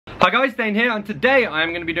Hi guys, Dane here, and today I am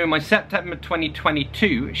going to be doing my September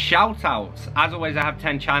 2022 shoutouts. As always, I have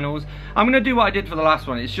 10 channels. I'm going to do what I did for the last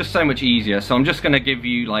one. It's just so much easier, so I'm just going to give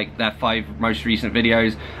you like their 5 most recent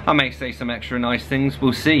videos. I may say some extra nice things,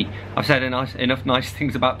 we'll see. I've said enough nice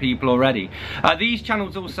things about people already. These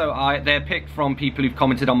channels also, they're picked from people who've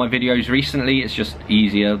commented on my videos recently. It's just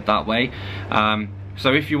easier that way.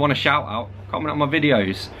 So if you want a shout out, comment on my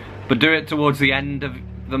videos, but do it towards the end of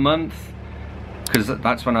the month, because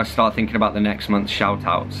that's when I start thinking about the next month's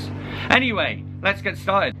shoutouts. Anyway, let's get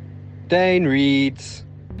started. Dane reads.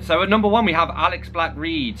 So at number 1 we have Alex Black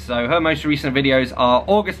Reads. So her most recent videos are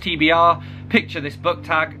August TBR, Picture This Book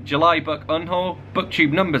Tag, July Book Unhaul,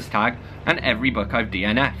 BookTube Numbers Tag, and Every Book I've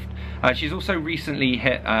DNF'd. She's also recently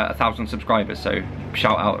hit 1,000 subscribers, so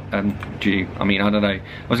shout out to you. I mean, I don't know.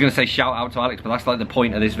 I was going to say shout out to Alex, but that's like the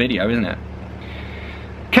point of this video, isn't it?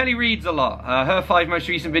 Kelly reads a lot. Her 5 most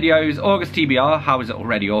recent videos: August TBR, how is it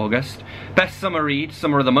already August? Best Summer Read,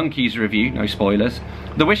 Summer of the Monkeys review, no spoilers.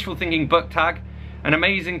 The Wishful Thinking Book Tag, an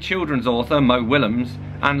amazing children's author, Mo Willems,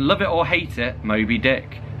 and Love It or Hate It, Moby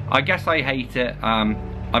Dick. I guess I hate it.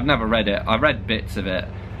 I've never read it. I read bits of it,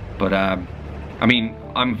 but I mean,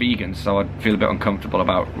 I'm vegan, so I feel a bit uncomfortable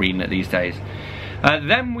about reading it these days.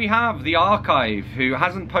 Then we have The Archive, who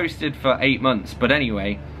hasn't posted for 8 months, but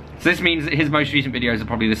anyway. So this means that his most recent videos are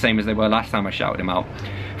probably the same as they were last time I shouted him out.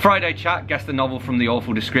 Friday Chat, guess the novel from the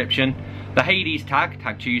awful description. The Hades Tag,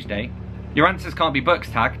 Tag Tuesday. Your Answers Can't Be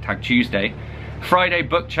Books Tag, Tag Tuesday. Friday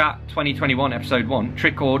Book Chat 2021 Episode 1,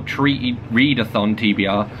 Trick or Treat Readathon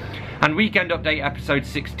TBR. And Weekend Update Episode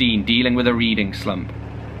 16, Dealing with a Reading Slump.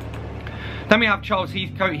 Then we have Charles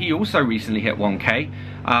Heathcote. He also recently hit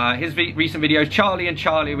 1k. His recent videos: Charlie and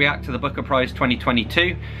Charlie React to the Booker Prize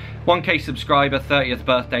 2022, 1k subscriber, 30th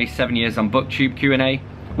birthday, 7 years on BookTube Q&A,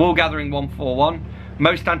 Wool Gathering 141,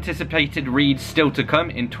 Most Anticipated Reads Still to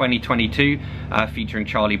Come in 2022, featuring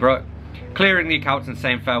Charlie Brooke, Clearing the Accounts and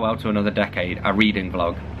Saying Farewell to Another Decade, a reading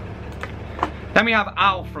vlog. Then we have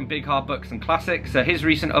Al from Big Hard Books and Classics. His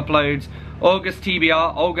recent uploads: August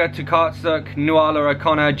TBR, Olga Tokarczuk, Nuala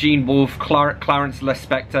O'Connor, Jean Wolfe, Clarence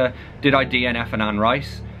Lespector, Did I DNF, and Anne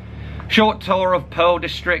Rice. Short tour of Pearl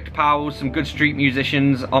District, Powell, some good street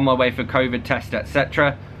musicians, On My Way for COVID test,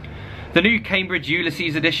 etc. The new Cambridge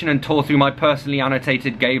Ulysses edition, and tour through my personally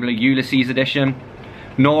annotated Gabler Ulysses edition.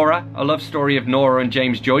 Nora, a love story of Nora and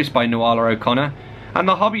James Joyce by Nuala O'Connor. And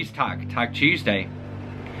the Hobbies Tag, Tag Tuesday.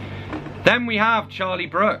 Then we have Charlie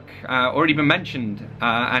Brooke, already been mentioned,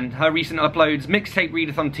 and her recent uploads: Mixtape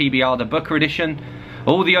Readathon TBR, the Booker edition,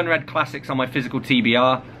 all the unread classics on my physical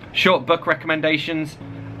TBR, short book recommendations,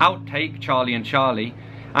 Outtake, Charlie and Charlie,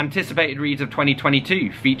 Anticipated Reads of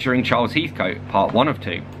 2022, featuring Charles Heathcote, part 1 of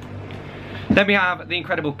 2. Then we have the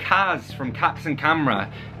incredible Kaz from Cats and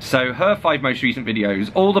Camera. So her 5 most recent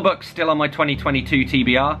videos: all the books still on my 2022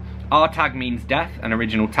 TBR, R Tag Means Death, an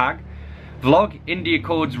original tag, Vlog, Indie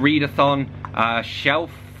Accords Readathon, Shelf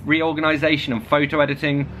Reorganisation and Photo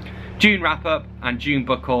Editing, June Wrap Up, and June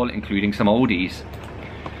Book Haul, including some oldies.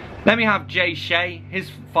 Then we have Jay Shea. His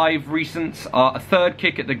 5 recents are A Third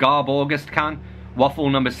Kick at the Garb August Can, Waffle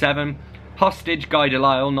number 7, Hostage, Guy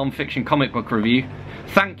Delisle, non-fiction comic book review,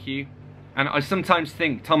 Thank You, and I Sometimes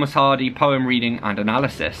Think, Thomas Hardy, poem reading and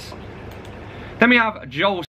analysis. Then we have Joel